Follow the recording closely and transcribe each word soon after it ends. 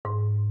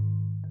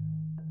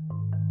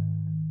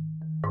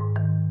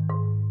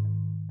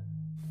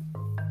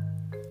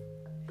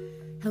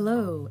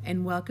Hello,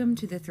 and welcome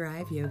to the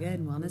Thrive Yoga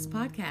and Wellness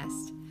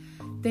Podcast.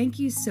 Thank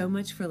you so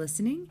much for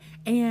listening,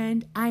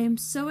 and I am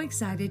so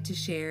excited to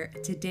share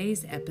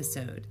today's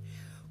episode.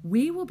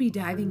 We will be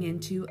diving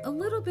into a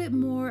little bit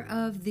more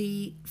of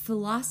the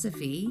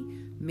philosophy,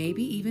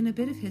 maybe even a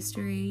bit of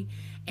history,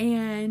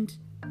 and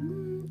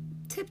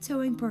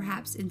tiptoeing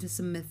perhaps into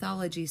some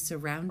mythology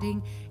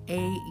surrounding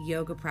a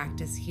yoga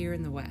practice here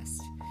in the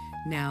West.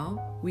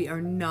 Now, we are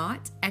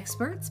not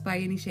experts by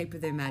any shape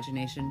of the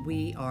imagination.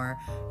 We are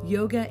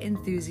yoga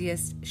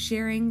enthusiasts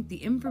sharing the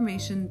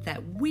information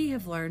that we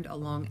have learned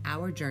along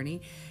our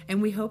journey,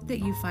 and we hope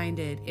that you find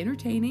it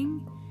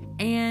entertaining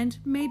and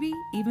maybe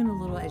even a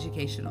little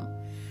educational.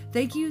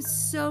 Thank you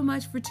so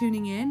much for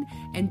tuning in,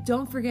 and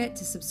don't forget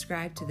to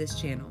subscribe to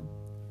this channel.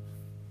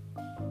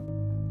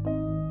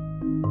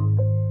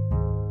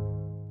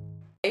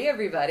 Hey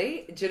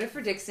everybody, Jennifer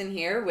Dixon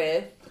here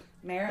with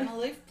Merritt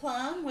Maloof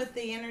Plum with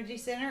the Energy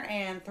Center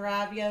and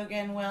Thrive Yoga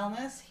and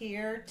Wellness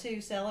here to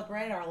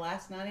celebrate our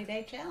last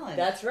 90-day challenge.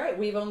 That's right.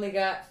 We've only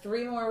got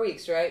 3 more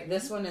weeks, right?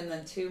 This one and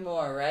then 2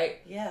 more,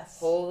 right? Yes.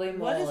 Holy moly.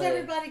 What is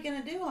everybody going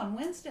to do on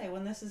Wednesday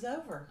when this is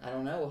over? I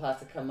don't know. We'll have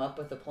to come up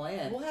with a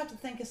plan. We'll have to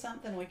think of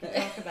something we can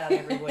talk about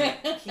every week.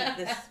 Keep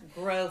this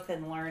growth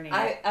and learning.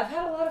 I've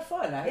had a lot of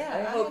fun.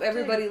 I hope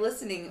everybody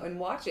listening and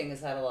watching has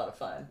had a lot of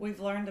fun.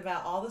 We've learned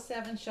about all the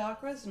 7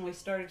 chakras, and we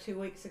started 2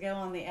 weeks ago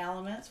on the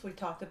elements. We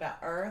talked about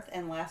earth,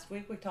 and last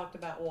week we talked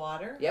about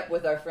water. Yep,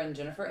 with our friend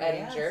Jennifer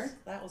Ettinger. Yes,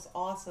 that was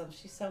awesome.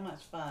 She's so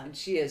much fun. And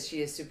she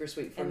is super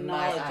sweet from and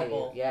my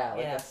knowledgeable. Yeah,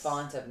 like a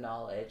font of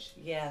knowledge.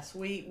 Yes,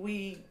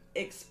 we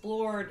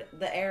explored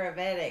the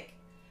Ayurvedic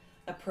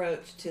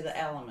approach to the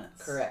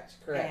elements. Correct.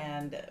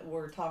 And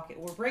we're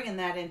bringing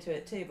that into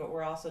it too, but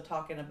we're also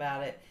talking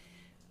about it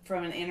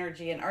from an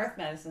energy and earth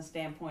medicine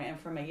standpoint and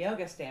from a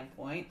yoga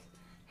standpoint,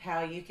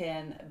 how you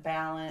can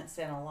balance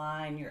and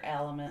align your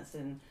elements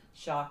and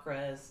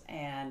chakras.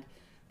 And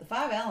the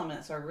 5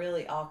 elements are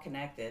really all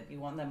connected. You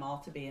want them all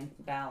to be in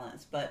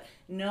balance, but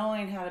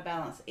knowing how to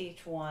balance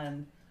each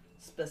one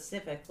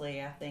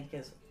specifically, I think,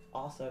 is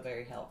also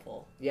very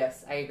helpful.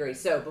 Yes, I agree.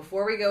 So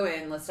before we go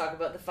in, let's talk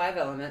about the 5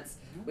 elements.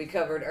 Mm-hmm. We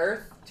covered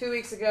earth 2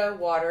 weeks ago,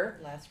 water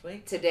last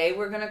week. Today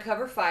we're going to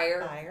cover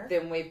fire.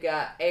 Then we've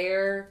got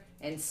air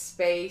and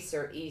space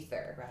or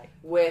ether. Right.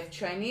 With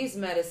Chinese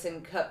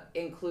medicine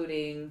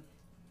including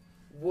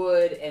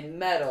wood and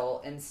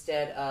metal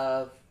instead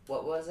of,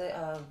 what was it?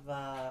 Of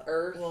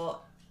earth?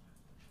 Well,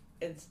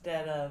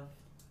 instead of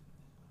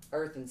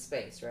earth and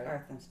space, right?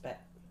 Earth and space.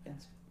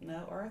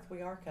 No, earth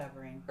we are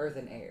covering. Earth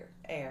and air.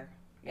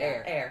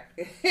 Air.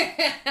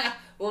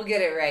 We'll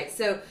get it right.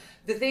 So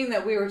the thing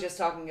that we were just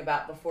talking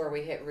about before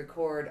we hit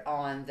record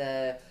on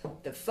the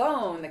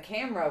phone, the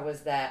camera,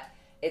 was that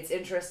it's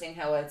interesting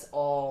how it's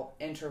all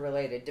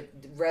interrelated.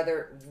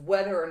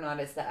 Whether or not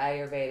it's the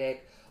Ayurvedic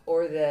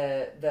or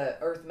the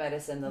earth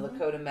medicine, the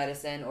Lakota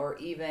medicine, or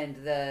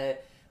even the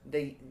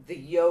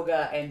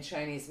yoga and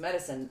Chinese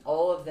medicine,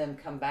 all of them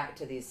come back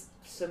to these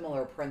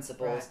similar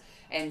principles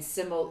and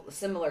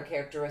similar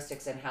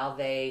characteristics in how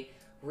they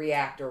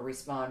react or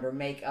respond or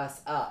make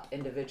us up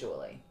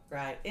individually.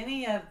 Right.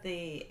 Any of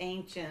the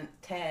ancient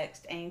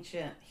text,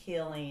 ancient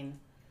healing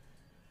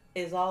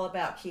is all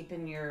about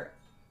keeping your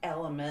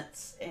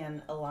elements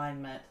in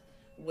alignment,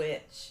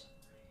 which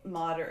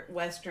modern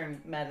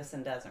Western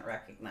medicine doesn't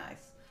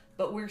recognize.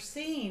 But we're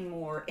seeing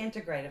more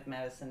integrative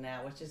medicine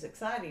now, which is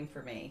exciting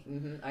for me.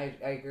 Mm-hmm.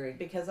 I agree.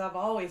 Because I've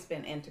always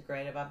been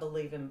integrative. I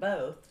believe in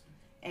both.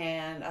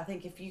 And I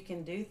think if you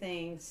can do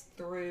things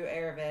through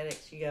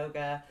Ayurvedics,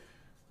 yoga,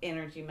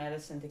 energy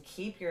medicine to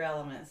keep your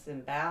elements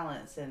in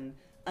balance and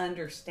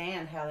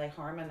understand how they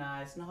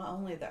harmonize not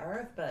only the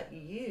earth but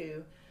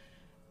you,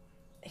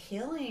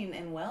 healing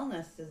and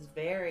wellness is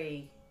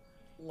very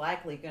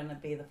likely going to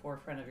be the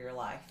forefront of your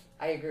life.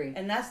 I agree.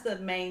 And that's the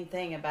main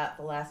thing about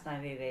the last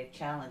 90-day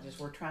challenge is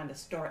we're trying to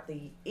start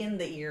in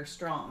the year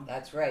strong.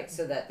 That's right.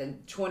 So that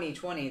then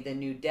 2020, the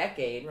new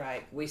decade,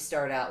 we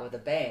start out with a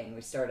bang.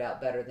 We start out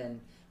better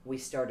than we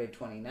started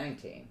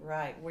 2019.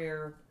 Right.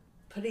 We're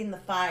putting the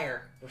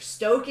fire. We're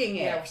stoking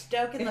it. Yeah, we're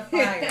stoking the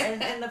fire.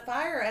 and the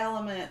fire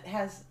element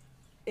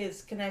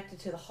is connected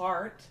to the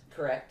heart.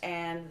 Correct.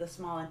 And the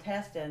small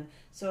intestine.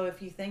 So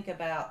if you think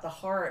about the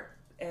heart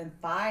and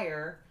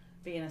fire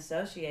being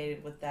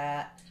associated with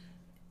that,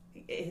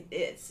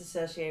 it's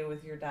associated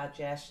with your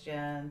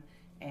digestion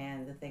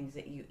and the things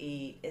that you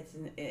eat. It's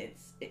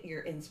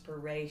your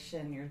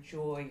inspiration, your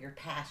joy, your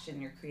passion,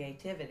 your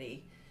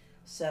creativity.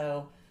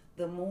 So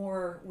the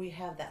more we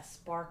have that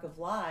spark of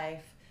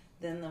life,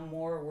 then the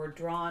more we're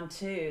drawn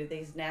to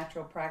these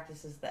natural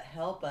practices that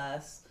help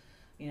us,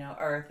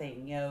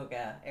 earthing,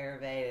 yoga,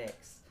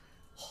 Ayurvedics,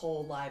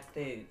 whole life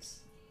foods.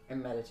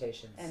 And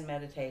meditations. And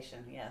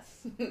meditation,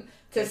 yes.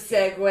 To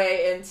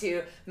segue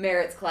into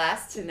Merritt's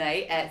class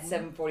tonight at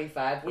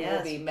 7:45, we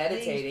will be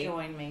meditating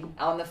join me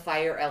on the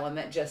fire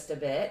element just a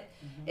bit.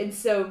 And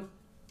so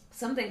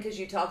something, because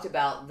you talked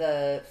about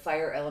the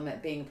fire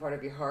element being part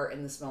of your heart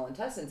and the small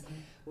intestines.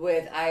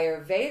 With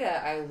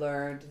Ayurveda, I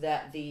learned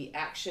that the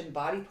action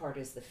body part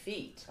is the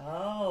feet.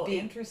 Oh,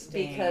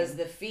 interesting. Because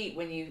the feet,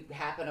 when you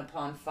happen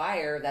upon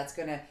fire, that's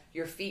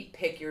your feet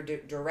pick your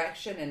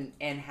direction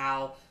and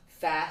how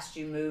fast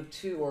you move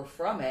to or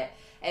from it.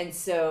 And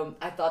so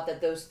I thought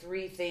that those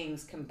three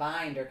things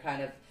combined are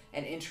kind of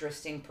an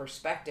interesting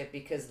perspective,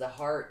 because the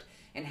heart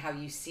and how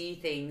you see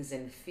things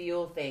and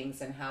feel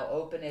things and how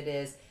open it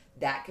is,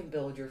 that can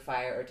build your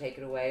fire or take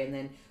it away. And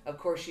then, of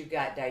course, you've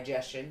got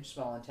digestion,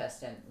 small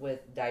intestine,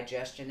 with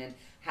digestion and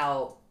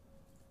how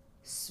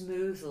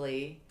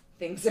smoothly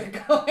things are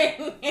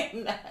going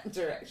in that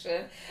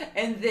direction.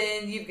 And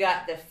then you've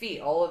got the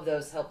feet. All of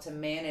those help to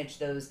manage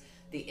the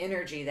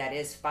energy that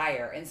is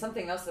fire. And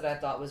something else that I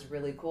thought was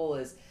really cool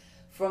is,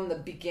 from the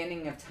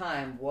beginning of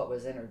time, what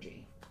was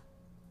energy?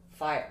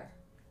 Fire.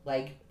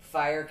 Like,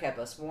 fire kept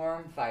us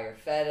warm, fire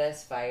fed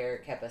us, fire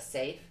kept us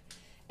safe.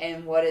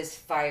 And what is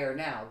fire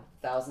now,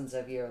 thousands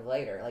of years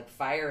later? Like,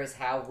 fire is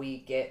how we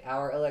get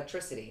our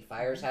electricity.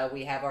 Fire is how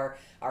we have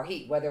our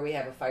heat, whether we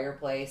have a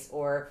fireplace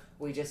or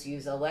we just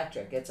use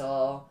electric. It's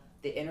all,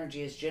 the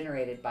energy is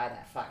generated by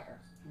that fire.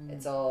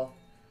 It's all...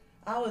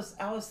 I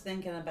was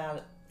thinking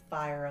about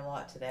fire a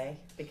lot today,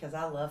 because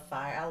I love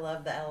fire. I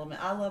love the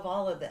element. I love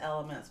all of the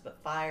elements,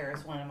 but fire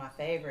is one of my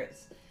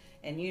favorites.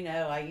 And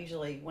I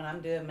usually, when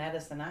I'm doing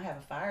medicine, I have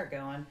a fire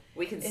going.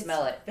 We can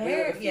smell it. We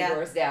Very, have a few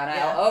doors down.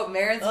 Yeah.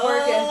 Marin's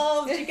working.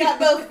 Oh, she got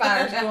both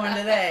fires going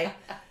today.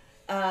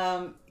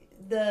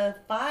 The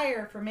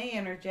fire, for me,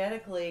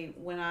 energetically,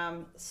 when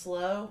I'm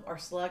slow or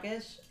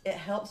sluggish, it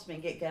helps me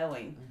get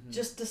going,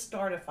 just to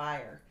start a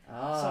fire.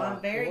 Oh, so I'm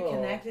very cool.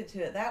 connected to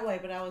it that way.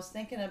 But I was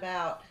thinking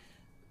about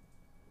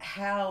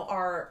how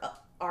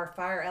our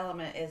fire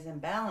element is in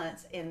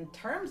balance in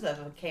terms of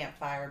a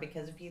campfire,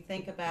 because if you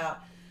think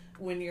about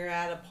when you're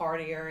at a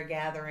party or a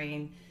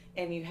gathering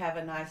and you have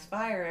a nice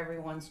fire,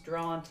 everyone's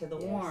drawn to the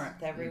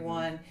warmth.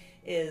 Everyone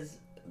is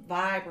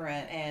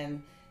vibrant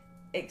and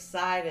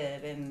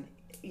excited, and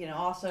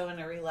also in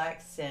a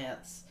relaxed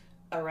sense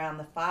around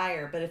the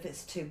fire. But if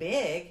it's too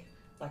big,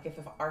 like if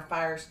our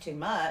fire's too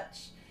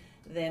much,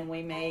 then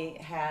we may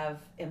have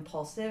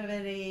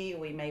impulsivity,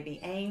 we may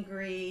be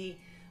angry,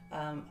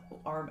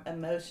 our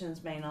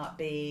emotions may not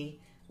be,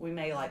 we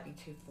may be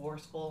too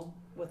forceful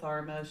with our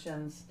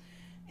emotions.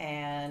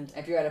 And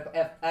if you're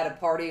at a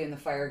party and the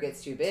fire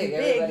gets too big,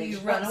 you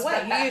run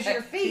away. You use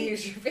your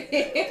feet,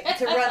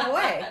 to run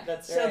away.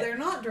 That's right. So they're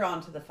not drawn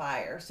to the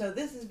fire. So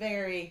this is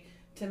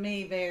to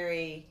me,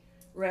 very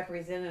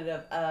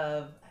representative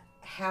of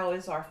how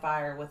is our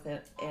fire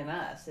within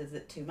us. Is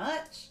it too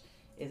much?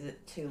 Is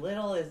it too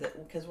little? Is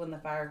it because when the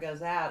fire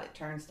goes out, it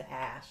turns to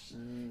ash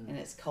and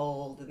it's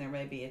cold, and there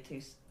may be a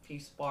few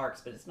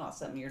sparks, but it's not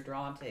something you're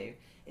drawn to.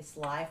 It's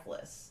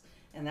lifeless.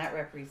 And that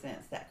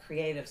represents that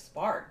creative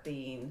spark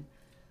being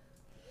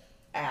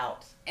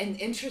out. And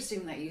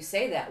interesting that you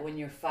say that. When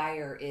your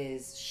fire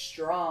is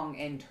strong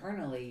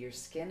internally, your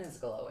skin is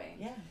glowing.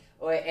 Yeah.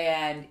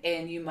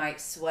 And you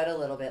might sweat a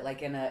little bit,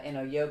 like in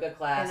a yoga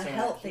class. In a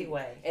healthy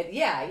way. In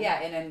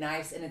a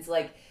nice, and it's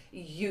like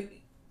you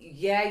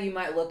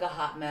might look a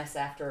hot mess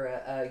after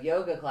a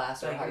yoga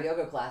class or a hot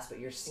yoga class, but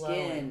your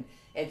skin,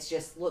 it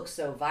just looks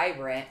so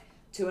vibrant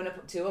to a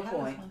point.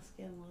 How does my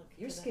skin look?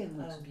 Your skin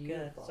looks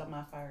beautiful. Good. So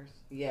my fire's...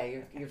 Yeah,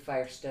 you're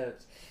fire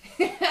stoked.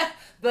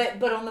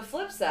 but on the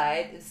flip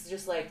side, it's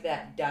just like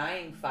that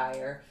dying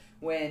fire,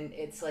 when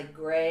it's like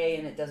gray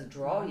and it doesn't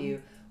draw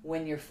you.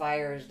 When your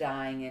fire is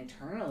dying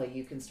internally,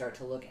 you can start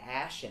to look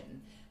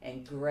ashen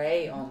and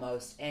gray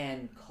almost,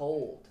 and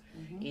cold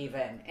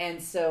even.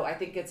 And so I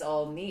think it's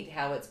all neat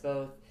how it's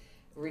both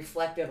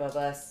reflective of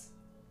us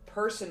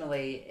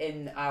personally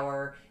in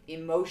our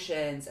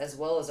emotions as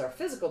well as our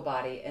physical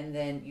body, and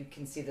then you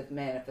can see the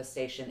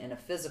manifestation in a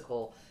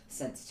physical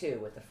sense too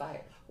with the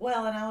fire.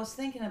 Well, and I was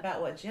thinking about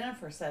what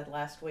Jennifer said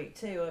last week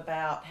too,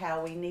 about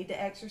how we need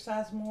to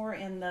exercise more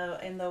in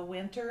the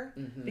winter,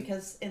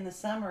 because in the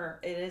summer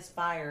it is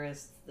fire,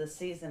 is the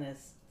season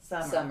is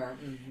summer.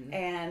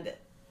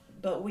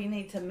 But we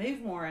need to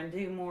move more and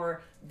do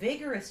more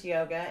vigorous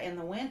yoga in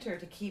the winter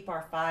to keep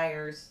our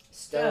fires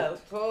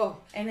stoked.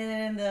 And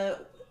then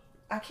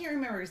I can't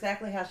remember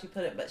exactly how she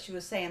put it, but she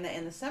was saying that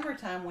in the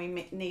summertime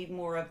we need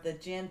more of the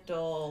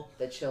gentle,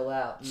 the chill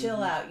out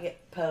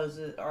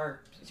poses,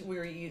 or we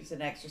were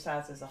using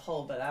exercise as a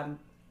whole, but I'm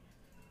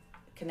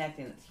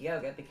connecting it to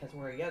yoga because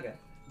we're a yoga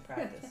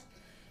practice.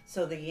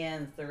 So the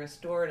yins, the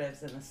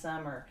restoratives in the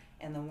summer,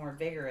 and the more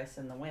vigorous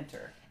in the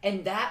winter.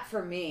 And that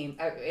for me,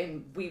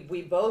 and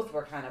we both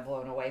were kind of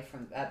blown away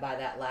by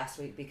that last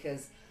week,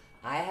 because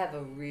I have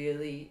a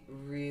really,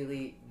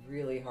 really,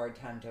 really hard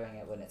time doing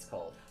it when it's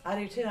cold. I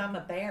do too. I'm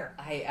a bear.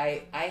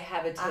 I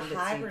have a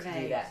tendency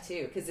to do that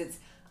too, because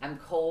I'm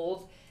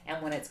cold,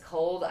 and when it's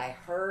cold, I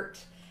hurt,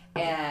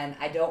 and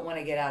I don't want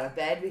to get out of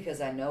bed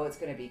because I know it's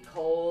going to be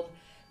cold.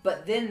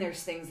 But then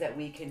there's things that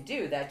we can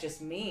do that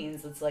just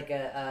means it's like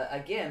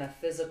a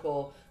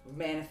physical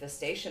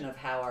manifestation of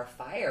how our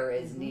fire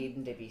is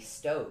needing to be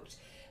stoked.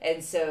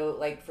 And so,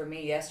 like for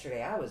me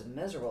yesterday, I was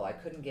miserable. I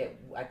couldn't get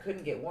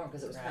warm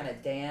because it was kind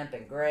of damp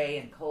and gray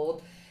and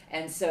cold.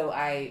 And so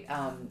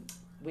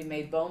we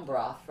made bone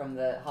broth from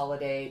the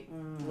holiday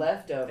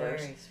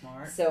leftovers. Very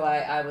smart. So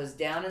I was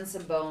down in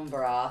some bone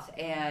broth,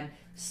 and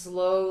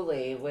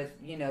slowly, with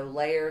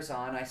layers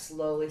on, I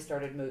slowly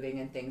started moving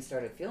and things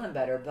started feeling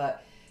better.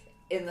 But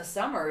in the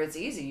summer, it's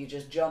easy. You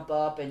just jump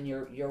up and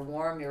you're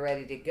warm, you're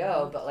ready to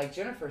go. But like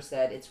Jennifer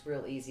said, it's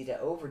real easy to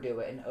overdo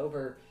it and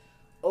over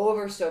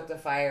stoke the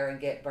fire and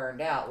get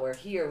burned out. Where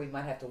here we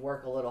might have to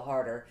work a little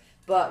harder.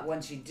 But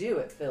once you do,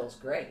 it feels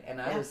great.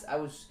 And I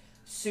was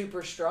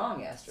super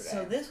strong yesterday.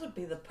 So this would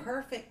be the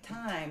perfect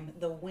time,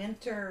 the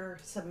winter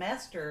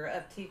semester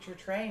of teacher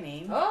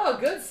training. Oh,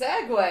 good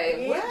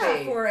segue.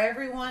 Yeah, for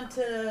everyone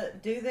to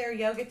do their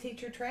yoga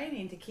teacher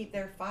training to keep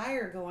their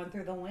fire going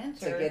through the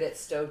winter. To get it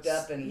stoked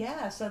up and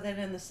so that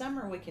in the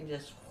summer we can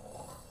just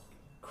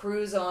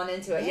cruise on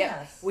into it.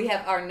 Yes. Yeah, we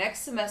have our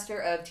next semester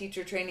of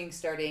teacher training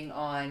starting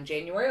on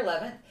January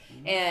 11th.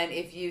 And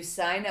if you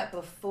sign up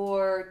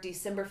before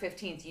December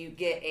 15th, you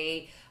get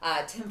a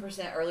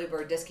 10% early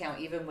bird discount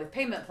even with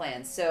payment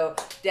plans. So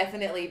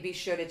definitely be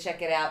sure to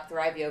check it out,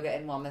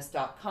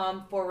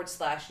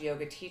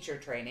 thriveyogaandwellness.com/yoga teacher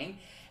training.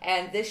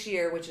 And this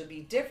year, which will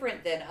be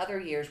different than other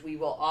years, we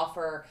will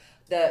offer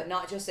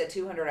not just a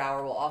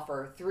 200-hour, we'll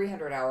offer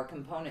 300-hour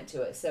component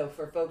to it. So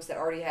for folks that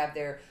already have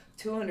their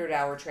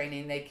 200-hour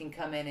training, they can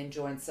come in and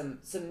join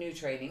some new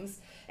trainings.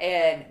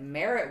 And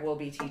Merritt will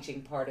be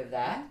teaching part of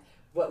that,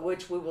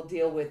 which we will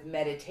deal with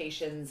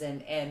meditations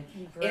and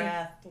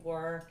breath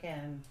work,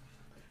 and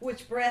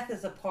which breath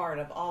is a part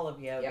of all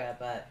of yoga,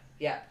 but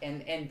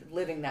and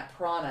living that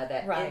prana,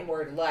 that right.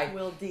 inward life.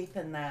 We'll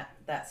deepen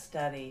that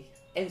study.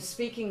 And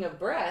speaking of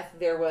breath,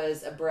 there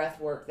was a breath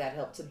work that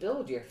helped to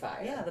build your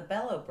fire. Yeah, the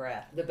bellow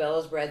breath. The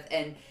bellows breath,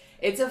 and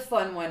it's a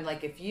fun one.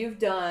 Like if you've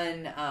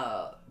done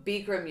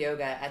Bikram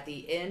yoga, at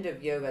the end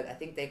of yoga, I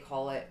think they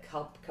call it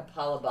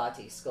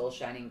Kapalabhati, skull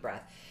shining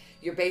breath.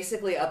 You're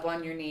basically up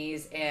on your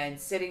knees and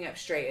sitting up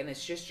straight, and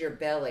it's just your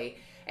belly.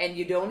 And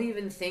you don't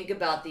even think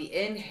about the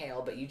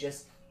inhale, but you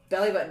just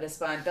belly button to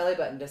spine,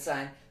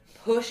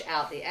 push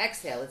out the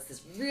exhale. It's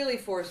this really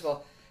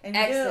forceful and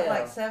you exhale. Do it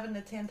like 7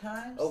 to 10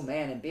 times? Oh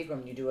man, in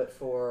Bikram you do it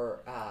for,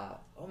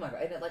 oh my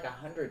God, isn't it like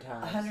 100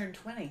 times?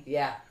 120.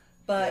 Yeah.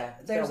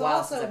 But there's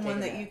also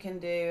one that you can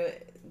do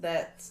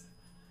that's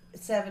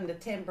 7 to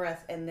 10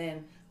 breaths and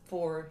then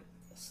 4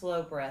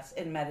 slow breaths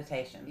in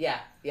meditation. Yeah.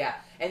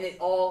 And it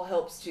all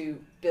helps to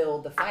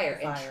build the fire.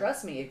 And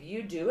trust me, if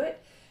you do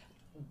it,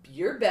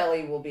 your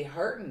belly will be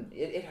hurting.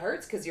 It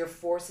hurts because you're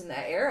forcing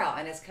that air out,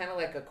 and it's kind of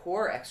like a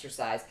core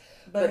exercise.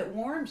 But it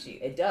warms you.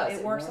 It does.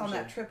 It works on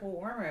that triple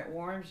warmer. It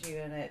warms you,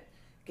 and it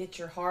gets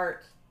your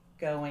heart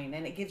going,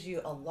 and it gives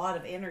you a lot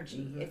of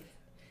energy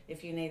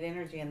if you need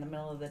energy in the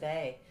middle of the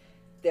day.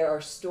 There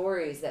are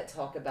stories that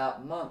talk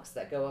about monks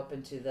that go up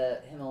into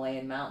the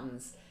Himalayan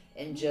mountains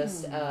and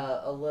just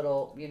a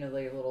little, like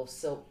a little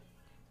silk,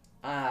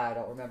 I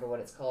don't remember what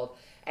it's called,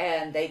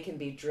 and they can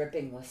be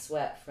dripping with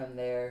sweat from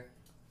their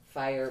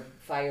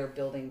fire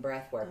building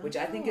breath work, which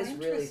I think is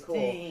really cool.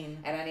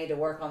 And I need to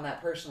work on that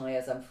personally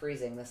as I'm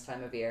freezing this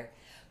time of year.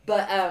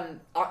 But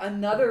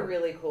another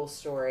really cool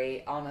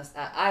story,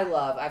 I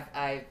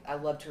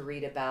love to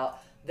read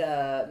about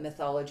the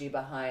mythology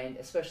behind,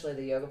 especially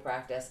the yoga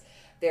practice.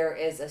 There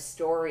is a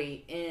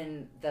story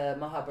in the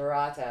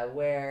Mahabharata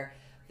where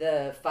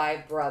the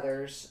 5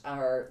 brothers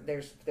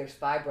there's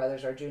 5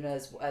 brothers. Arjuna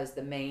as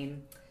the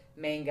main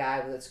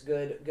guy that's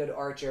good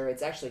archer.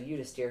 It's actually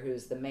Yudhisthira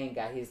who's the main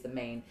guy. He's the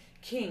main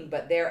king,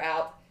 but they're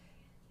out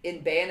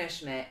in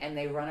banishment and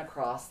they run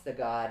across the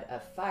god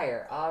of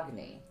fire,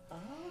 Agni.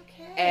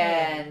 Okay.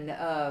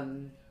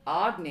 And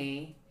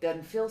Agni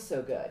doesn't feel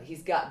so good.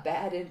 He's got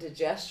bad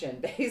indigestion,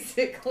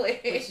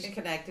 basically. Which is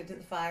connected to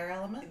the fire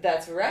element?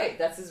 That's right.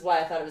 That's why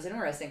I thought it was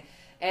interesting.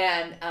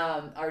 And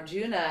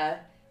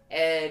Arjuna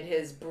and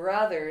his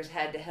brothers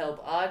had to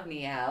help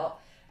Agni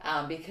out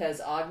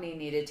because Agni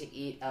needed to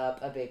eat up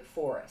a big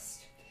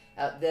forest.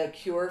 The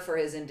cure for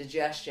his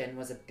indigestion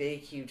was a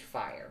big, huge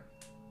fire,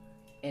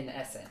 in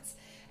essence.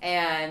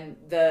 And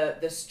the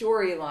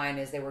storyline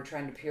is they were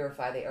trying to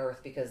purify the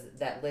earth because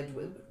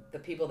the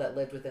people that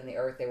lived within the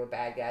earth, they were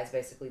bad guys,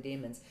 basically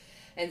demons.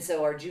 And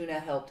so Arjuna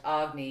helped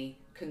Agni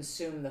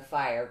consume the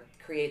fire,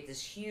 create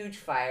this huge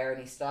fire,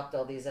 and he stopped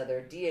all these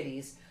other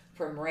deities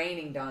from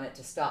raining on it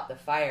to stop the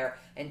fire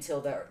until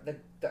the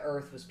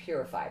earth was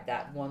purified.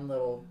 That one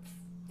little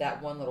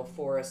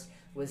forest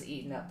was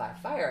eaten up by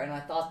fire. And I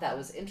thought that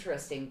was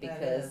interesting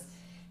because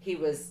he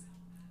was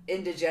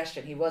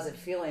indigestion. He wasn't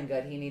feeling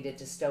good. He needed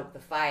to stoke the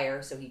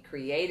fire, so he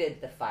created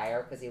the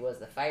fire because he was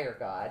the fire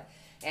god.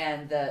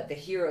 And the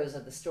heroes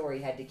of the story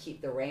had to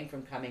keep the rain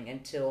from coming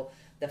until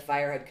the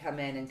fire had come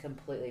in and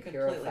completely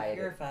purified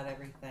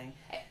everything.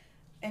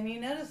 And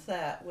you notice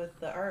that with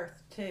the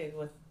earth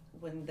too,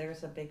 when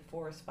there's a big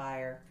forest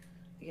fire,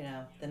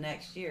 the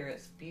next year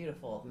it's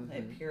beautiful. Mm-hmm.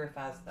 It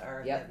purifies the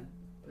earth and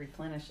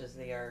replenishes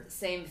the earth.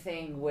 Same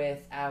thing with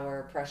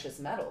our precious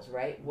metals,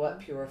 right? Mm-hmm. What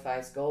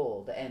purifies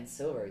gold and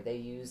silver? They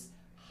use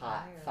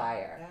hot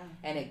fire.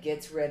 Yeah. And it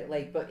gets rid,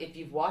 like, but if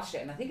you've watched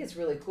it, and I think it's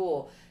really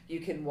cool, you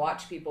can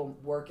watch people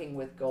working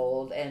with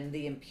gold, and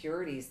the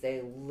impurities,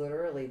 they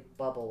literally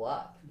bubble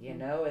up, you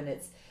know,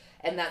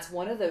 and that's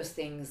one of those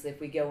things. If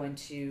we go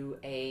into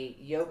a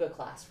yoga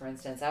class, for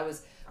instance, I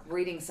was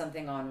reading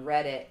something on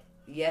Reddit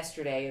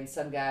yesterday, and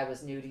some guy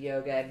was new to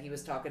yoga, and he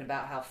was talking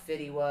about how fit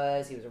he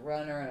was. He was a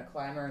runner and a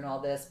climber and all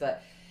this,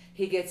 but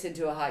he gets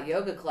into a hot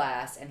yoga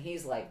class, and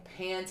he's like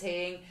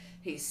panting,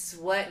 he's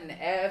sweating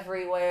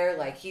everywhere,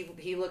 like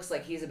he looks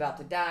like he's about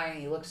to die,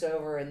 and he looks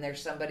over, and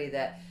there's somebody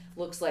that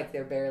looks like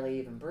they're barely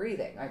even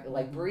breathing,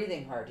 like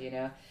breathing hard, you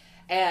know.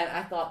 And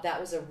I thought that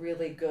was a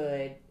really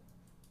good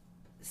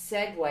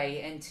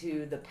segue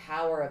into the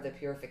power of the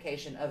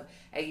purification of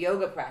a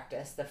yoga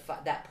practice,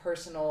 that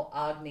personal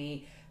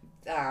Agni,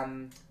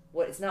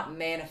 what it's not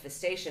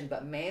manifestation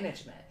but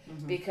management.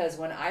 Because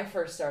when I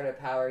first started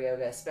power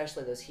yoga,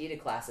 especially those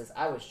heated classes,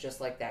 I was just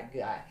like that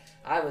guy.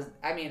 I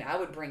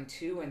would bring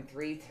 2 and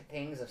 3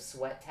 things of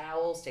sweat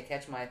towels to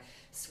catch my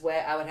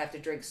sweat. I would have to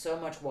drink so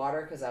much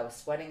water because I was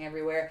sweating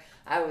everywhere.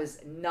 I was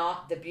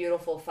not the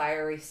beautiful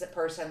fiery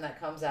person that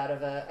comes out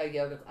of a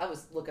yoga. I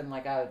was looking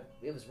like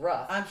it was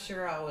rough. I'm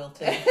sure I will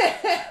too.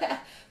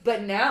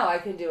 But now I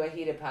can do a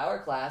heated power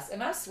class,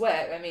 and I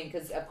sweat. I mean,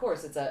 because of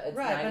course it's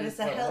right, but it's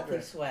a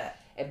healthy sweat.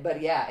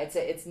 But yeah,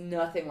 it's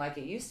nothing like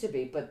it used to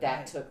be. But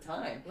that took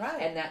time,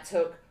 right? And that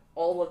took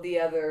all of the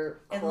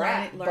other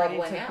crap learning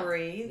bubbling to out.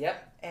 breathe.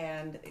 Yep.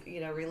 And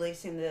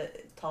releasing the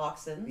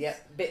toxins.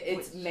 Yep. But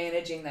it's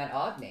managing that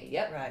Agni.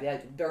 Yep. Right. Yeah,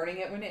 burning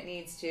it when it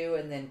needs to,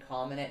 and then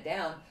calming it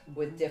down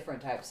with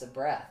different types of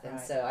breath. And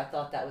so I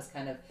thought that was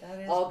kind of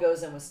all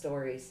goes in with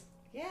stories.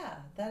 Yeah,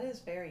 that is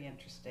very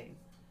interesting.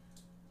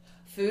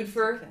 Food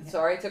for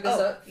sorry, took us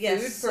up.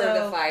 Yes, food for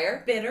the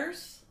fire.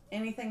 Bitters.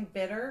 Anything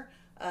bitter.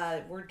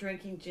 We're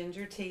drinking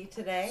ginger tea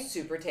today.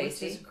 Super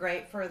tasty. Which is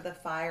great for the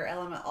fire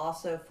element,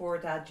 also for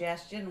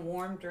digestion.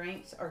 Warm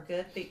drinks are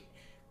good.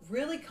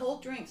 Really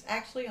cold drinks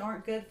actually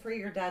aren't good for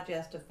your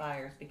digestive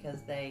fires because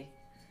they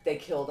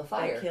kill the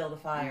fire. They kill the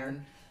fire.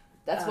 Mm-hmm.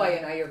 That's why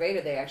in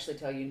Ayurveda they actually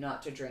tell you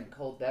not to drink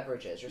cold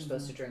beverages. You're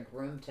supposed to drink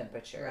room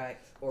temperature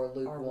or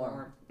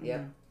lukewarm.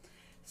 Yep.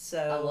 So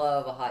I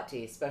love a hot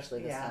tea,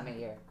 especially this time of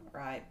year.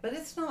 Right, but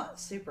it's not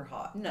super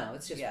hot. No,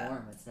 it's just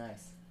warm. It's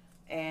nice.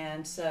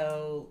 And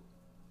so,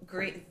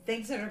 great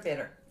things that are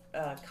bitter: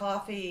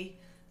 coffee,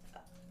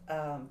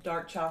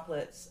 dark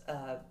chocolates,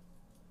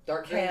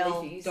 dark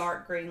kale, green leafies.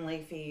 dark green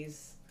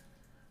leafies.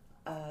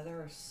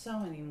 There are so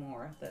many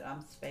more that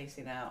I'm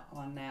spacing out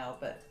on now,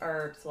 but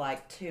herbs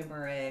like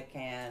turmeric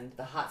and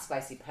the hot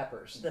spicy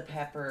peppers. The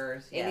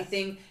peppers. Yes.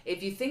 Anything.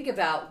 If you think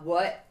about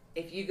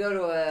if you go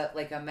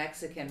to a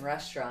Mexican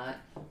restaurant,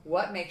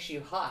 what makes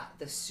you hot?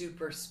 The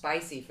super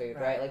spicy food,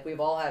 right? Like we've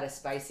all had a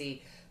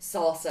spicy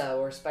salsa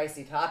or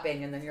spicy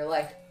topping, and then you're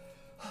like,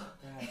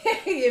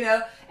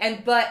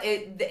 but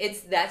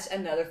that's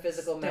another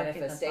physical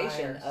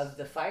manifestation of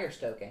the fire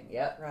stoking.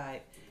 Yep.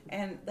 Right.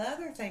 And the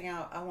other thing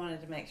I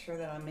wanted to make sure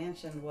that I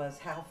mentioned was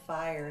how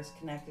fire is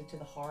connected to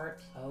the heart.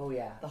 Oh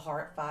yeah. The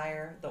heart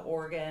fire, the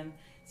organ.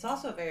 It's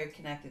also very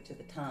connected to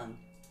the tongue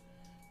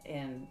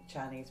in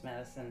Chinese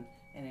medicine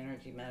and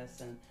energy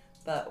medicine.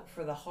 But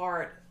for the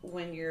heart,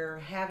 when you're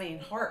having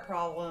heart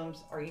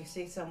problems or you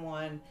see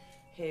someone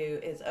who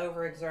is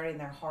overexerting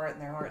their heart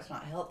and their heart's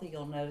not healthy,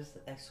 you'll notice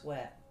that they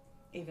sweat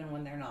even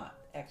when they're not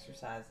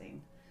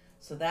exercising.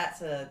 So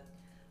that's a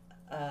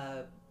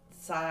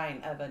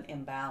sign of an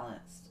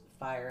imbalanced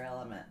fire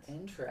element.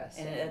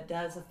 Interesting. And it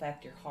does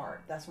affect your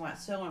heart. That's why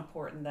it's so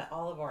important that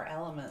all of our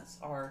elements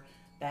are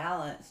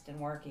balanced and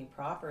working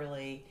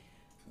properly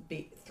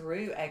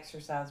through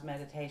exercise,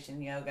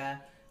 meditation,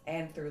 yoga,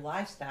 and through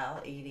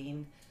lifestyle,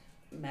 eating,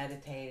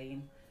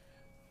 meditating,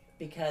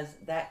 because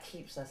that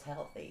keeps us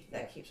healthy.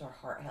 That keeps our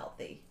heart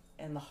healthy.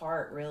 And the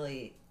heart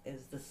really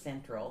is the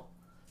central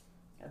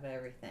of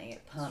everything.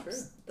 It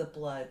pumps the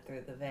blood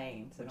through the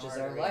veins and which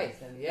arteries. Is our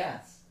life. And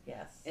yes.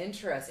 Yes.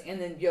 Interesting.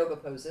 And then yoga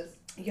poses.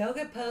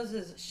 Yoga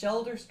poses,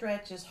 shoulder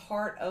stretches,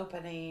 heart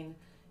opening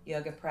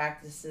yoga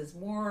practices,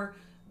 more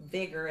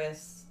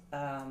vigorous.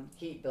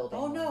 Heat building.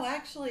 Oh, no,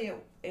 actually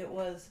it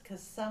was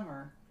because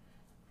summer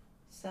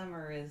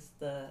is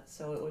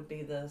so it would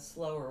be the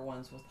slower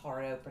ones with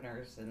heart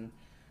openers and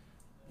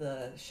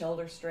the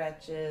shoulder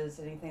stretches,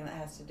 anything that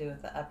has to do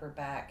with the upper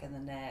back and the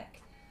neck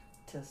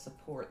to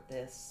support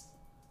this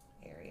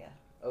area.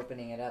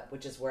 Opening it up,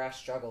 which is where I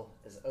struggle,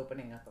 is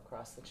opening up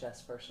across the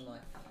chest personally.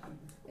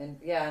 And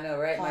yeah, I know,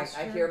 right?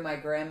 I hear my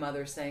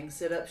grandmother saying,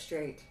 sit up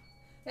straight.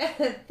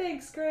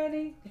 Thanks,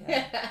 Granny.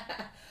 Yeah.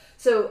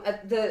 So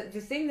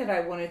the thing that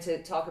I wanted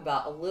to talk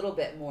about a little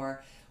bit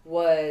more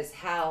was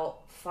how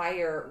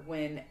fire,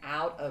 when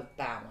out of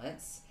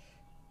balance,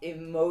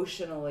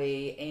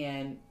 emotionally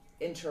and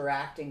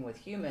interacting with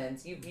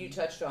humans, you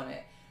touched on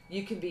it,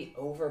 you can be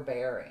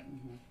overbearing.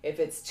 Mm-hmm. If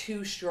it's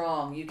too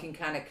strong, you can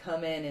kind of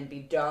come in and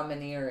be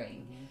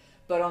domineering. Mm-hmm.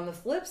 But on the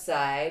flip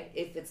side,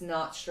 if it's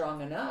not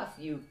strong enough,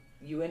 you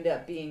end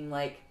up being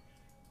like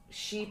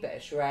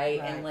sheepish, right?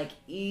 And like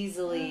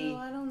easily. Oh,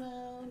 I don't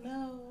know.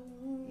 No.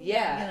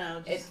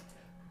 Yeah. Just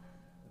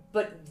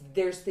but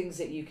there's things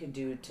that you can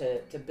do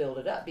to build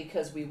it up,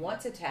 because we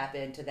want to tap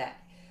into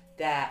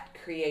that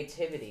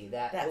creativity,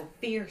 that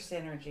fierce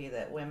energy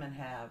that women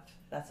have.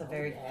 That's a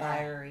very yeah.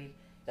 fiery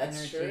That's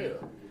energy.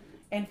 true.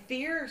 And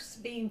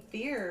being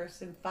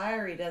fierce and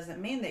fiery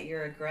doesn't mean that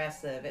you're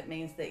aggressive. It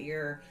means that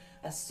you're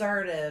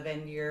assertive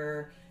and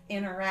you're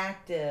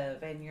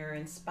interactive and you're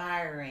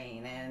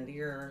inspiring and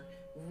you're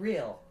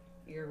real.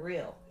 You're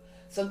real.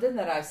 Something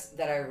that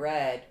I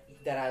read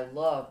that I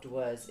loved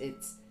was,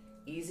 it's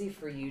easy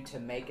for you to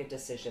make a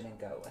decision and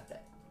go with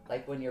it.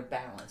 Like when you're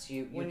balanced,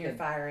 when your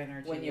fire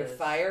energy, when your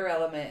fire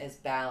element is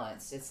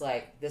balanced, it's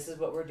like, this is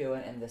what we're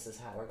doing and this is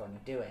how we're going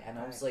to do it. And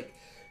I was like,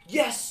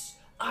 yes,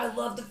 I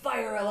love the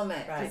fire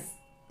element. Right.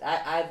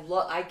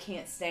 I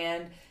can't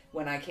stand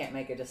when I can't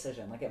make a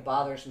decision. Like, it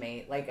bothers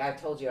me. Like I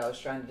told you, I was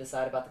trying to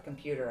decide about the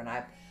computer and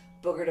I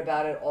boogered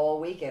about it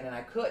all weekend and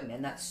I couldn't.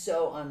 And that's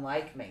so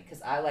unlike me,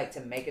 because I like to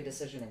make a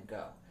decision and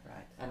go.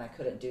 Right. And I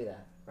couldn't do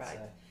that. Right.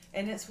 So.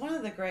 And it's one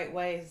of the great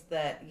ways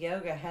that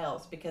yoga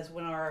helps, because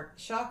when our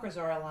chakras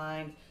are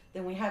aligned,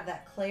 then we have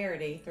that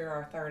clarity through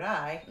our third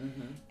eye,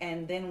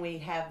 and then we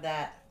have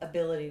that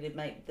ability to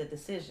make the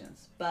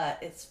decisions. But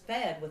it's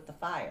fed with the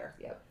fire.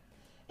 Yep.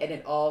 And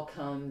it all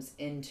comes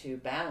into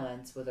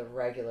balance with a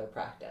regular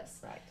practice.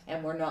 Right.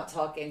 And we're not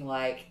talking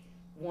like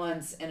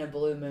once in a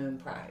blue moon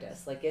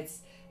practice. Like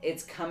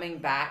it's coming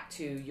back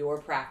to your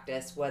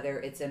practice, whether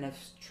it's in a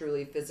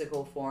truly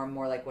physical form,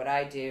 more like what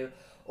I do,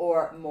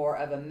 or more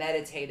of a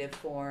meditative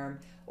form,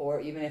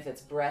 or even if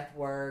it's breath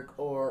work,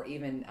 or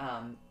even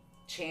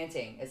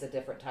chanting is a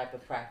different type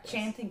of practice.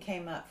 Chanting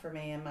came up for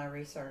me in my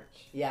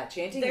research. Yeah,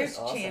 chanting There's is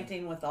awesome.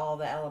 chanting with all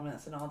the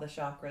elements and all the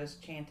chakras.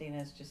 Chanting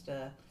is just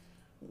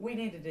we'll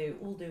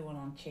do one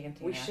on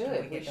chanting. We after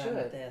should. we get done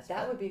with this.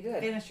 That would be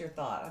good. Finish your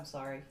thought. I'm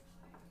sorry.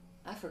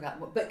 I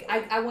forgot. But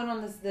I went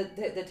on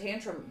the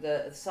tantrum,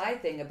 the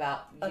side thing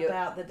about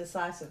the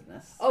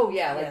decisiveness. Oh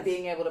yeah, like Yes.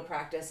 being able to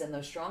practice and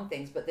those strong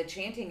things. But the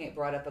chanting, it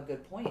brought up a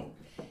good point.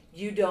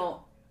 You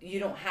don't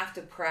have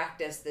to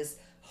practice this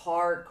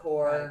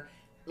hardcore,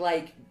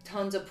 like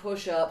tons of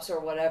push-ups or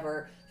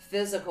whatever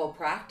physical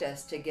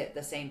practice to get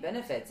the same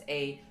benefits.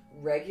 A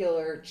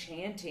regular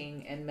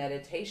chanting and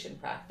meditation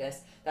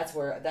practice, that's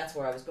where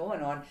I was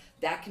going on,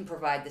 that can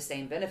provide the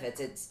same benefits.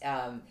 It's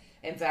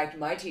in fact,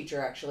 my teacher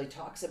actually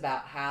talks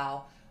about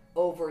how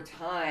over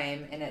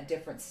time and at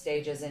different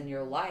stages in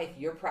your life,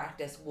 your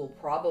practice will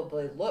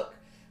probably look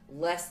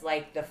less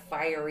like the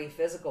fiery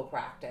physical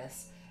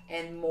practice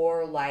and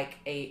more like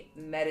a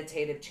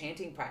meditative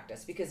chanting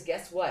practice. Because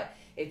guess what?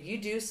 If you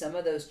do some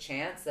of those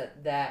chants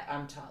that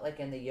I'm taught, like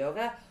in the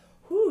yoga,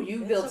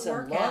 you build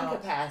some lung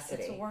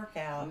capacity. It's a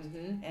workout,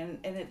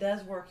 and it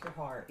does work your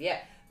heart. Yeah.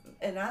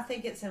 And I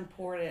think it's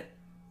important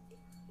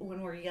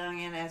when we're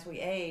young and as we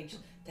age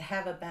to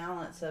have a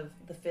balance of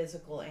the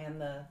physical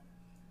and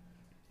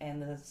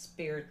the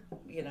spirit,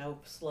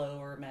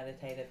 slower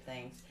meditative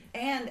things.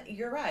 And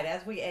you're right,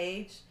 as we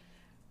age,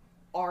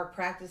 our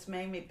practice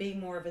may be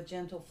more of a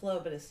gentle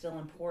flow, but it's still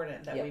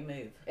important that we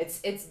move.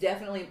 It's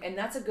definitely, and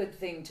that's a good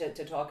thing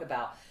to talk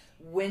about.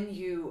 When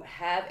you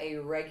have a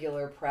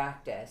regular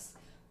practice,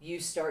 you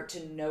start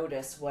to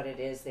notice what it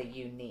is that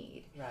you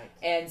need. Right.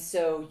 And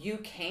so you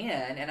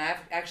can, and I've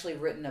actually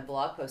written a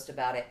blog post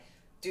about it,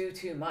 do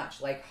too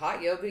much. Like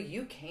hot yoga,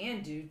 you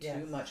can do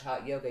too much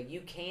hot yoga.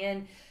 You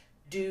can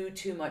do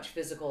too much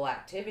physical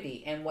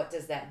activity. And what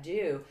does that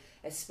do?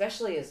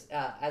 Especially as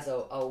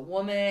a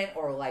woman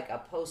or like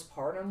a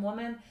postpartum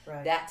woman,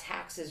 that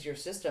taxes your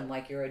system,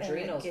 like your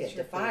adrenals get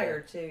your depleted.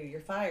 fire too.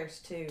 Your fire's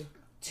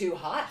too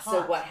hot.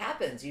 So what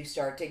happens? You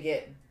start to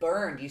get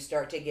burned. You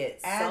start to get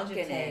sunken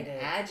in,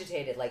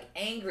 agitated, like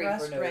angry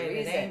for no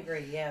reason.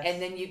 Angry, yes. And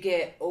then you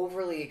get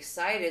overly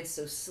excited,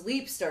 so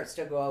sleep starts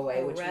to go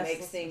away,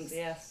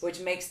 which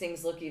makes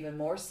things look even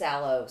more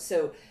sallow.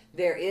 So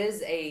there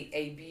is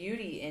a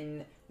beauty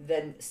in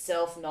the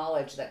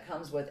self-knowledge that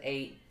comes with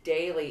a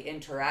daily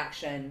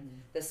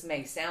interaction. This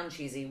may sound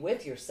cheesy,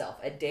 with yourself,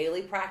 a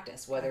daily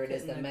practice, whether it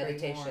is the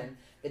meditation,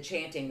 the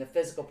chanting, the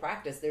physical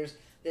practice. There's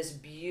this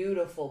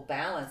beautiful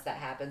balance that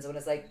happens when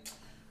it's like,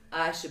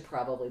 I should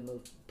probably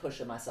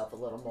pushing myself a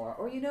little more,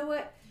 or you know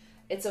what,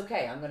 it's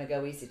okay, I'm going to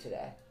go easy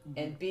today,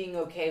 and being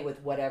okay with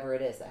whatever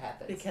it is that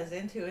happens. Because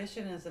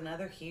intuition is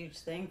another huge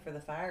thing for the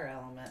fire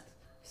element.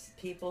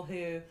 People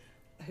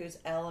whose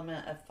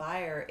element of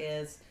fire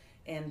is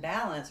in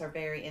balance are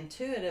very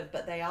intuitive,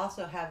 but they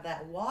also have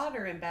that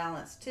water in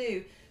balance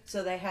too,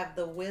 so they have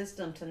the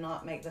wisdom to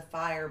not make the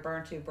fire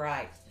burn too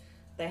bright.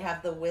 They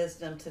have the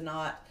wisdom to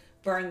not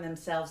burn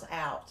themselves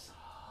out.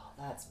 Oh,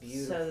 that's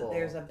beautiful. So that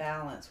there's a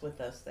balance with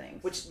those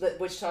things.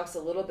 Which talks a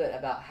little bit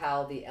about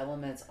how the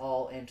elements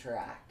all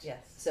interact. Yes.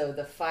 So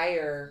the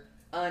fire,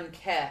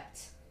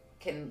 unkept,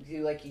 can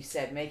do, like you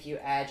said, make you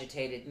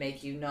agitated,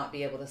 make you not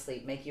be able to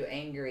sleep, make you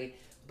angry.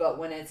 But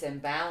when it's in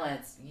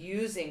balance,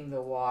 using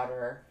the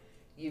water,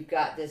 you've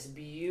got this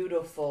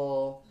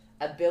beautiful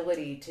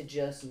ability to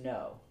just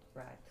know.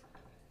 Right.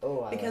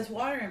 Oh, I because like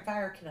water and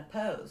fire can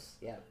oppose.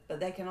 Yeah. But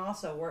they can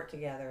also work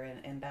together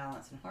in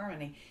balance and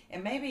harmony.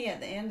 And maybe at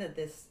the end of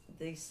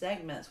these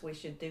segments, we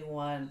should do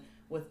one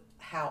with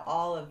how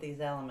all of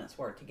these elements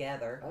work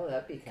together. Oh,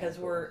 that'd be kind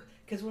of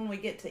Because when we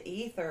get to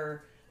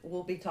ether,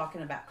 we'll be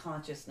talking about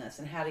consciousness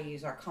and how to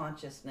use our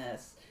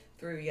consciousness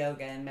through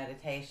yoga and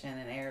meditation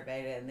and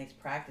Ayurveda and these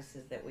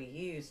practices that we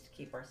use to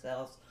keep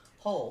ourselves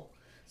whole.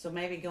 So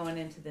maybe going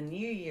into the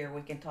new year,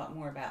 we can talk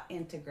more about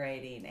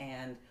integrating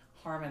and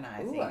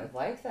harmonizing. Ooh, I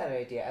like that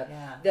idea.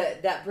 Yeah.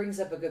 That brings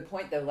up a good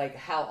point, though, like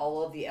how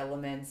all of the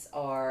elements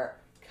are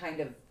kind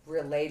of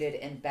related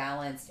and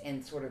balanced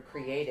and sort of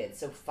created.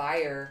 So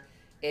fire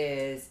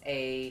is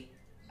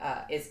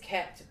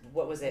kept,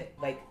 what was it,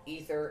 like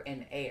ether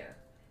and air.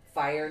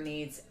 Fire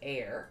needs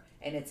air,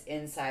 and it's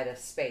inside of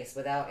space.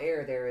 Without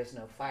air, there is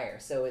no fire.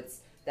 So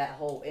it's that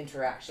whole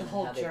interaction. The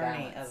whole and how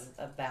journey they balance.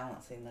 of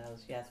balancing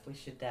those. Yes, we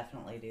should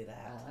definitely do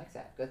that. I like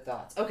that. Good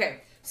thoughts.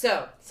 Okay,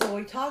 so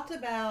we talked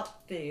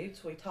about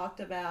foods, we talked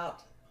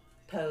about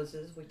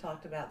poses, we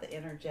talked about the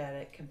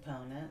energetic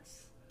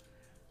components.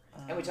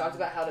 And we talked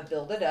about how to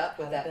build it up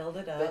with that build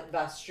it up.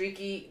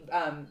 Vastriki,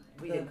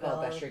 we The didn't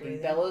call it bellows Vastriki,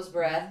 breathing. bellows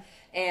breath,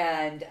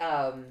 and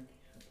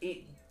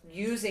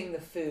using the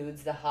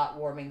foods, the hot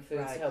warming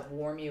foods Right. to help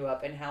warm you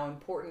up, and how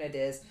important it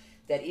is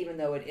that even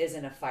though it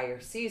isn't a fire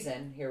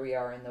season, here we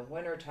are in the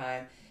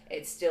wintertime,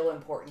 it's still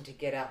important to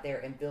get out there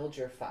and build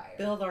your fire.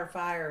 Build our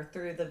fire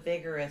through the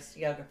vigorous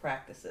yoga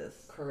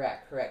practices.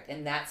 Correct.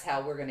 And that's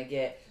how we're going to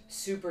get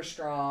super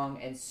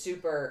strong and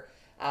super,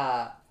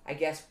 I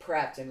guess,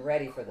 prepped and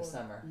ready for the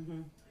summer.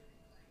 Mm-hmm.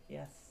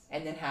 Yes.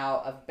 And then how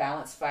a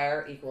balanced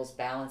fire equals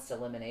balanced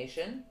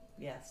elimination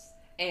Yes.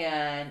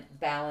 and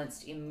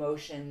balanced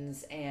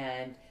emotions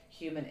and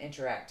human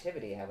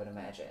interactivity, I would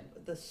imagine.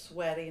 The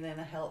sweating in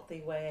a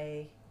healthy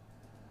way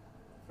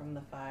from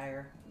the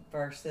fire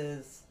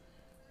versus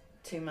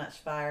too much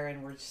fire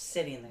and we're just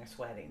sitting there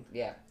sweating.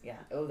 Yeah. Yeah.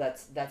 Oh,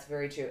 that's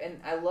very true. And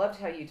I loved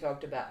how you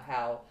talked about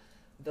how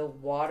the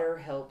water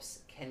helps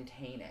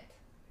contain it.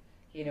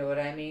 You know what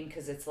I mean?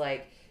 Because it's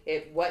like,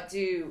 what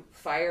do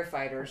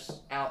firefighters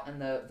out in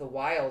the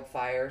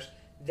wildfires,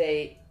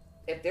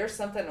 if there's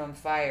something on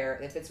fire,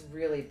 if it's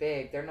really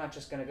big, they're not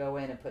just going to go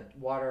in and put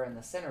water in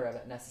the center of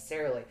it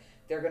necessarily.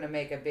 They're going to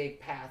make a big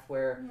path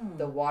where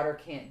the water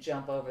can't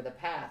jump over the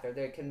path, or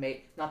they can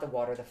make, not the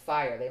water, the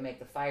fire. They make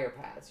the fire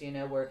paths,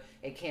 where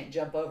it can't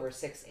jump over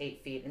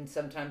 6-8 feet. And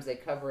sometimes they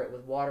cover it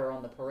with water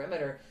on the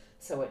perimeter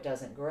so it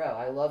doesn't grow.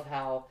 I love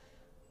how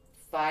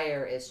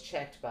fire is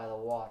checked by the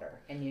water,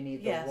 and you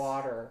need the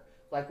water,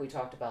 like we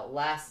talked about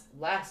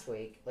last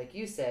week, like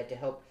you said, to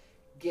help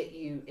get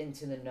you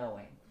into the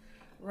knowing.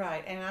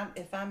 Right, and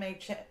if I may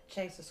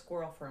chase a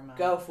squirrel for a moment.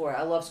 Go for it.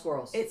 I love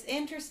squirrels. It's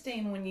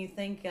interesting when you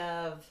think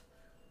of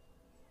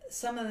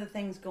some of the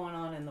things going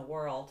on in the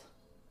world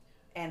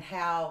and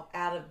how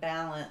out of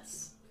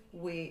balance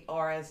we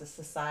are as a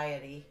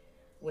society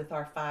with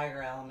our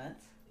fire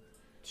elements.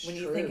 When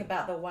you think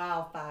about the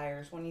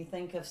wildfires, when you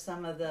think of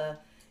some of the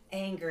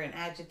anger and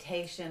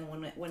agitation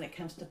when it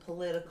comes to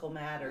political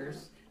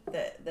matters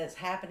that's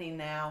happening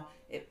now,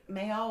 it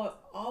may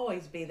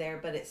always be there,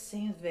 but it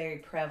seems very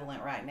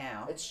prevalent right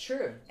now. It's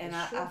true. And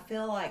I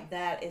feel like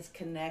that is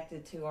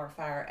connected to our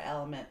fire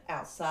element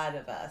outside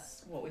of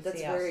us, what we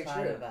see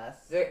outside of us.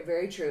 Very,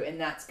 very true. And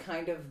that's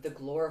kind of the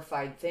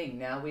glorified thing.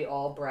 Now we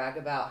all brag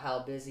about how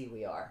busy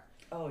we are.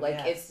 Oh, like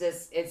yes.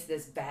 it's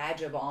this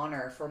badge of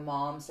honor for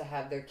moms to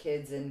have their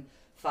kids in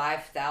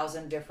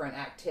 5,000 different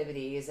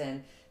activities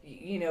and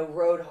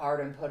rode hard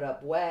and put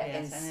up wet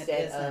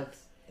instead of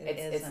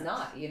it's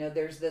not.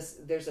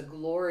 There's a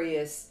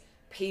glorious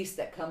peace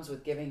that comes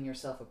with giving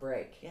yourself a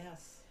break.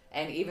 Yes.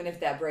 And even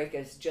if that break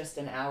is just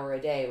an hour a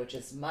day, which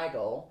is my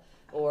goal,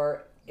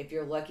 or if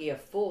you're lucky, a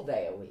full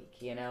day a week,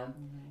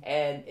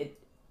 and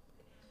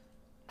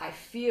I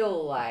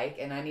feel like,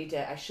 and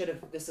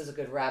this is a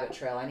good rabbit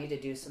trail, I need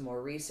to do some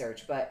more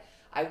research, but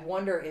I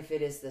wonder if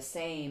it is the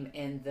same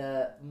in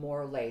the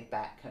more laid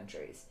back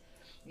countries.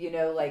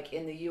 Like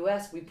in the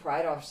US, we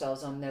pride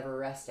ourselves on never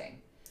resting.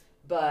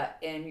 But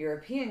in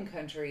European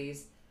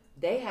countries,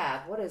 they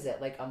have, what is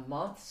it, like a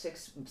month,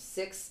 6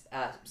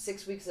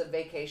 weeks of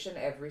vacation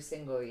every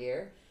single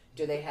year.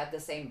 Do they have the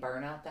same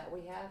burnout that we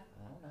have?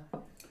 I don't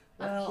know.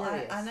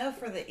 Well, I know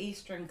for the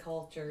Eastern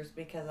cultures,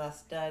 because I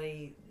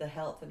study the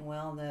health and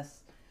wellness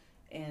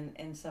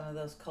in some of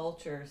those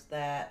cultures,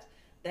 that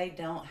they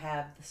don't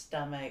have the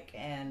stomach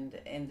and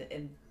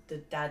the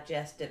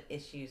digestive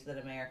issues that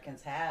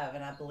Americans have.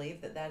 And I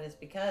believe that is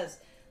because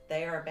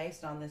they are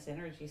based on this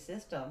energy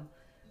system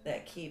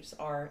that keeps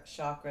our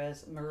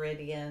chakras,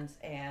 meridians,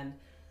 and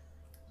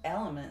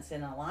elements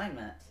in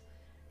alignment.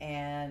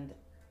 And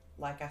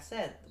like I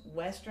said,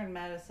 Western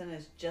medicine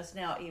is just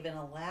now even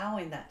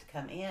allowing that to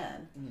come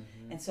in.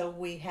 Mm-hmm. And so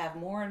we have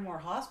more and more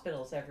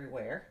hospitals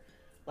everywhere.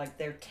 Like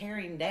they're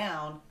tearing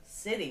down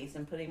cities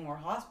and putting more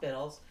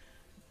hospitals,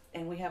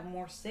 and we have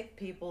more sick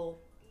people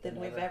than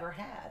we've ever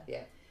had.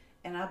 Yeah.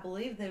 And I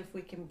believe that if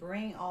we can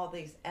bring all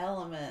these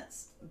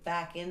elements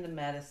back into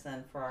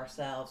medicine for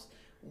ourselves,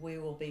 we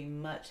will be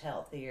much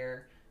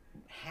healthier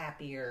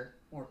happier,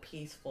 more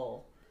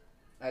peaceful.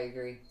 I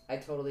agree. I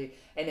totally,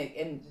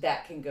 and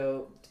that can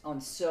go on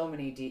so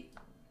many deep,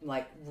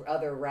 like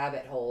other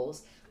rabbit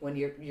holes when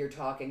you're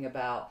talking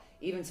about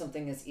even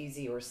something as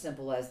easy or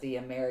simple as the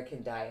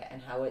American diet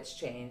and how it's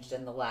changed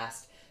in the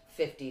last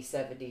 50,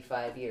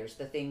 75 years.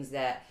 The things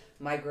that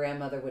my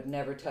grandmother would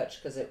never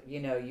touch because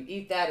you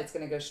eat that, it's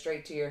going to go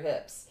straight to your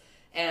hips.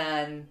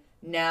 And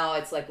now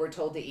it's like we're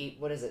told to eat,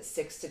 what is it,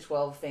 6 to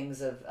 12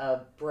 things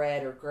of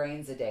bread or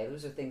grains a day.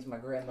 Those are things my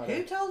grandmother...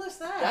 Who told us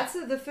that? That's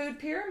the food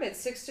pyramid.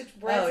 6 to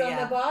breads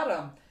on the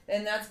bottom.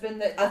 And that's been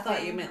the I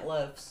thought you meant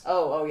loaves.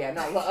 Oh yeah.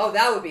 No,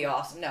 that would be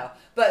awesome. No.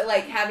 But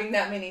like having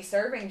that many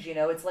servings,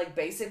 it's like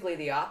basically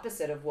the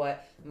opposite of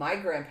what my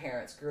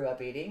grandparents grew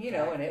up eating,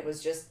 Right. and it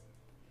was just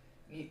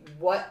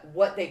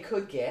what they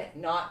could get,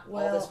 not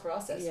all this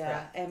processed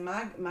crap. And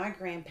my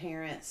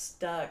grandparents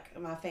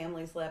my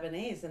family's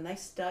Lebanese, and they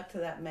stuck to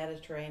that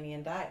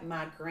Mediterranean diet.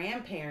 My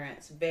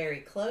grandparents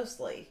very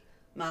closely.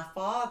 My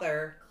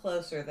father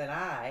closer than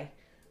I.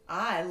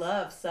 I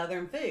love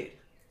Southern food.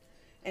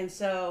 And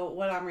so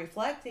what I'm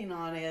reflecting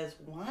on is,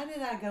 why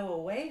did I go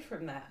away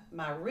from that,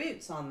 my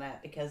roots on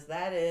that? Because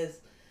that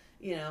is,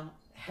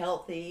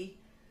 healthy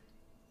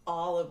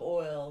olive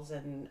oils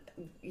and,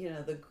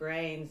 the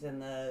grains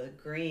and the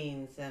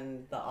greens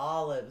and the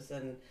olives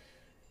and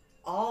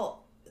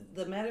all.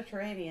 The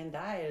Mediterranean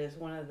diet is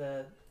one of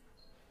the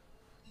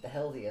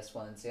healthiest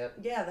ones, yep.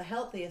 Yeah, the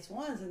healthiest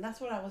ones. And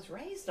that's what I was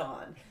raised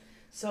on.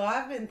 So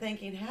I've been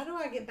thinking, how do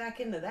I get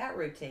back into that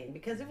routine?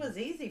 Because it was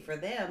easy for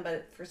them,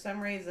 but for some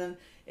reason,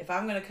 if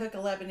I'm going to cook a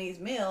Lebanese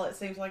meal, it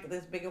seems like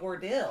this big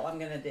ordeal I'm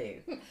going to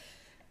do.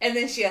 And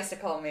then she has to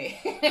call me.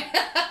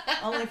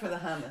 Only for the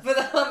hummus. For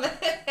the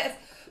hummus.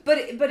 But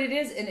it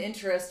is an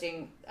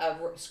interesting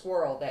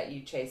squirrel that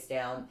you chase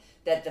down,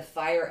 that the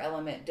fire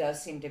element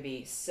does seem to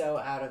be so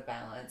out of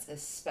balance,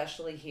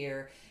 especially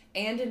here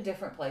and in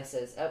different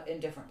places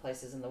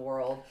in the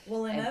world.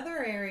 Well, in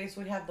other areas,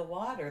 we have the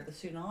water, the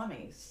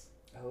tsunamis.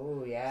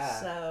 Oh, yeah.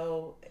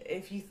 So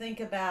if you think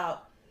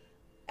about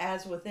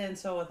as within,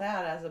 so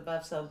without, as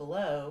above, so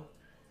below,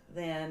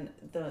 then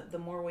the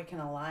more we can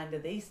align to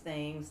these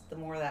things, the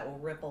more that will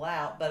ripple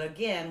out. But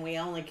again, we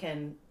only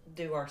can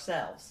do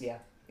ourselves. Yeah,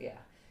 yeah.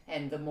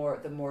 And the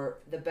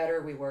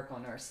better we work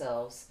on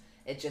ourselves,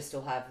 it just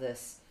will have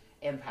this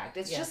impact.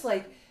 It's just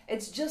like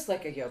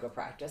a yoga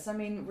practice. I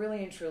mean,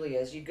 really and truly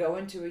is. You go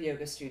into a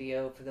yoga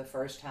studio for the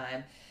first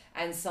time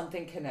and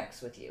something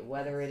connects with you,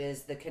 whether it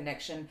is the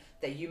connection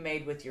that you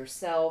made with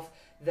yourself,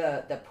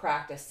 the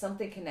practice,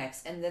 something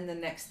connects. And then the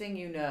next thing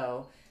you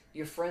know,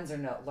 your friends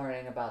are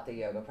learning about the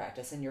yoga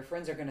practice, and your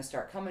friends are going to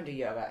start coming to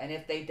yoga. And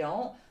if they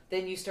don't,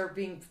 then you start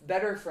being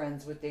better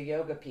friends with the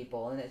yoga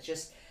people. And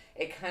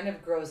it kind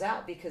of grows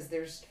out, because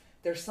there's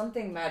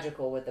something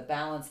magical with the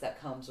balance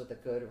that comes with a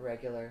good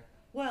regular.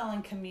 Well,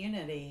 and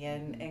community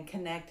and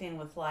connecting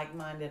with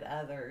like-minded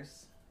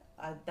others.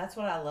 That's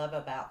what I love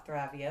about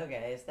Thrive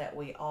Yoga, is that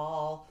we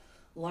all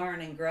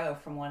learn and grow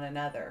from one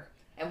another.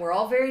 And we're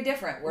all very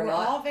different. We're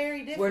not all very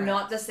different. We're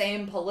not the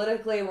same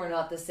politically. We're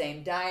not the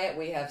same diet.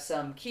 We have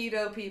some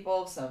keto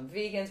people, some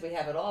vegans. We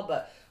have it all,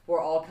 but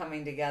we're all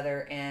coming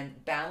together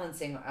and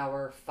balancing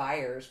our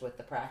fires with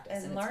the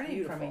practice. And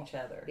learning from each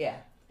other. Yeah.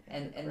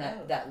 And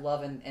that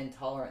love and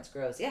tolerance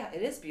grows. Yeah,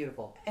 it is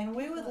beautiful. And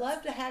we would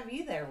love to have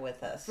you there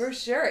with us. For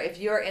sure. If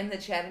you're in the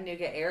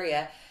Chattanooga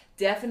area,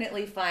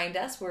 definitely find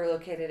us. We're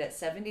located at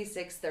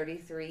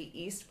 7633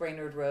 East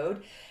Brainerd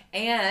Road.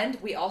 And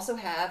we also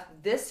have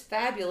this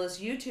fabulous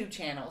YouTube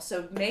channel.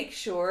 So make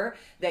sure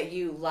that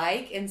you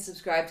like and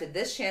subscribe to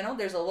this channel.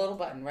 There's a little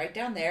button right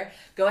down there.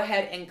 Go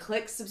ahead and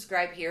click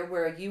subscribe here,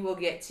 where you will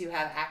get to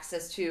have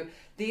access to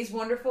these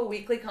wonderful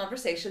weekly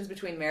conversations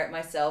between Merritt,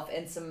 myself,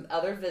 and some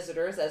other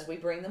visitors as we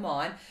bring them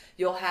on.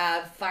 You'll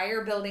have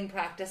fire building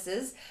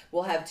practices.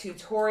 We'll have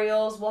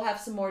tutorials. We'll have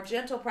some more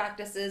gentle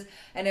practices.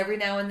 And every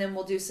now and then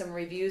we'll do some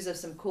reviews of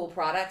some cool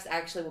products.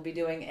 Actually, we'll be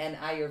doing an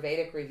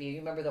Ayurvedic review. You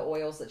remember the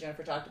oils that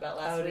Jennifer talked about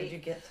last week? Oh, did you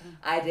get some?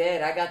 I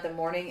did. I got the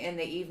morning and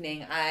the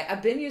evening.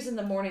 I've been using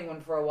the morning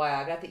one for a while.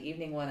 I got the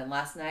evening one, and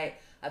last night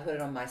I put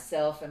it on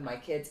myself and my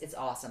kids. It's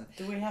awesome.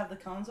 Do we have the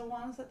Kanza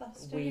ones at the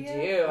studio? We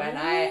do, and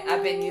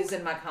I've been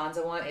using my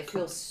Kanza one. It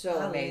feels so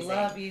amazing.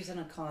 I love using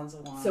a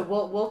Kanza one. So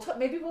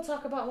maybe we'll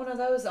talk about one of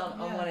those on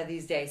one of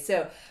these days.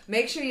 So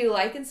make sure you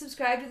like and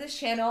subscribe to this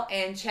channel,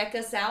 and check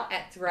us out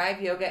at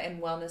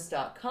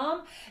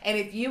thriveyogaandwellness.com. And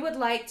if you would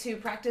like to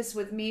practice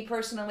with me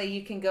personally,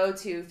 you can go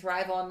to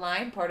Thrive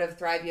Online, part of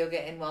Thrive Yoga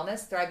and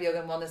Wellness,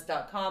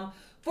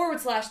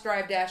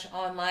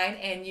 thriveyogaandwellness.com/Thrive-online,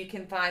 and you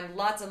can find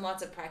lots and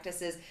lots of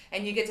practices,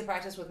 and you get to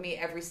practice with me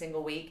every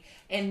single week.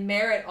 And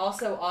Merritt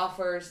also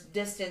offers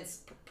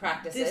distance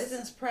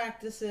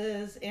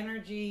practices,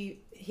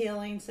 energy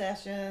healing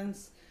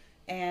sessions,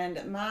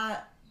 and my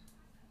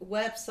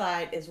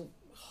website is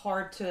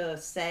hard to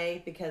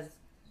say because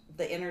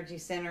the Energy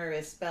Center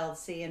is spelled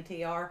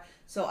CNTR.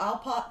 So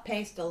I'll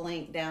paste a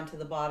link down to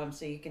the bottom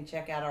so you can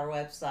check out our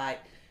website.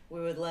 we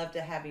would love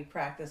to have you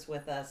practice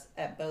with us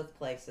at both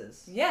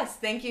places. Yes,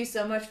 thank you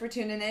so much for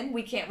tuning in.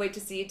 We can't wait to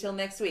see you till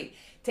next week.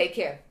 Take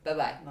care.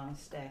 Bye-bye.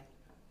 Namaste.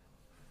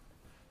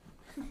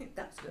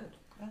 That's good.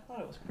 I thought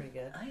it was pretty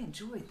good. I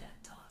enjoyed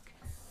that talk.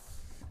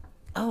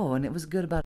 Oh, and it was good about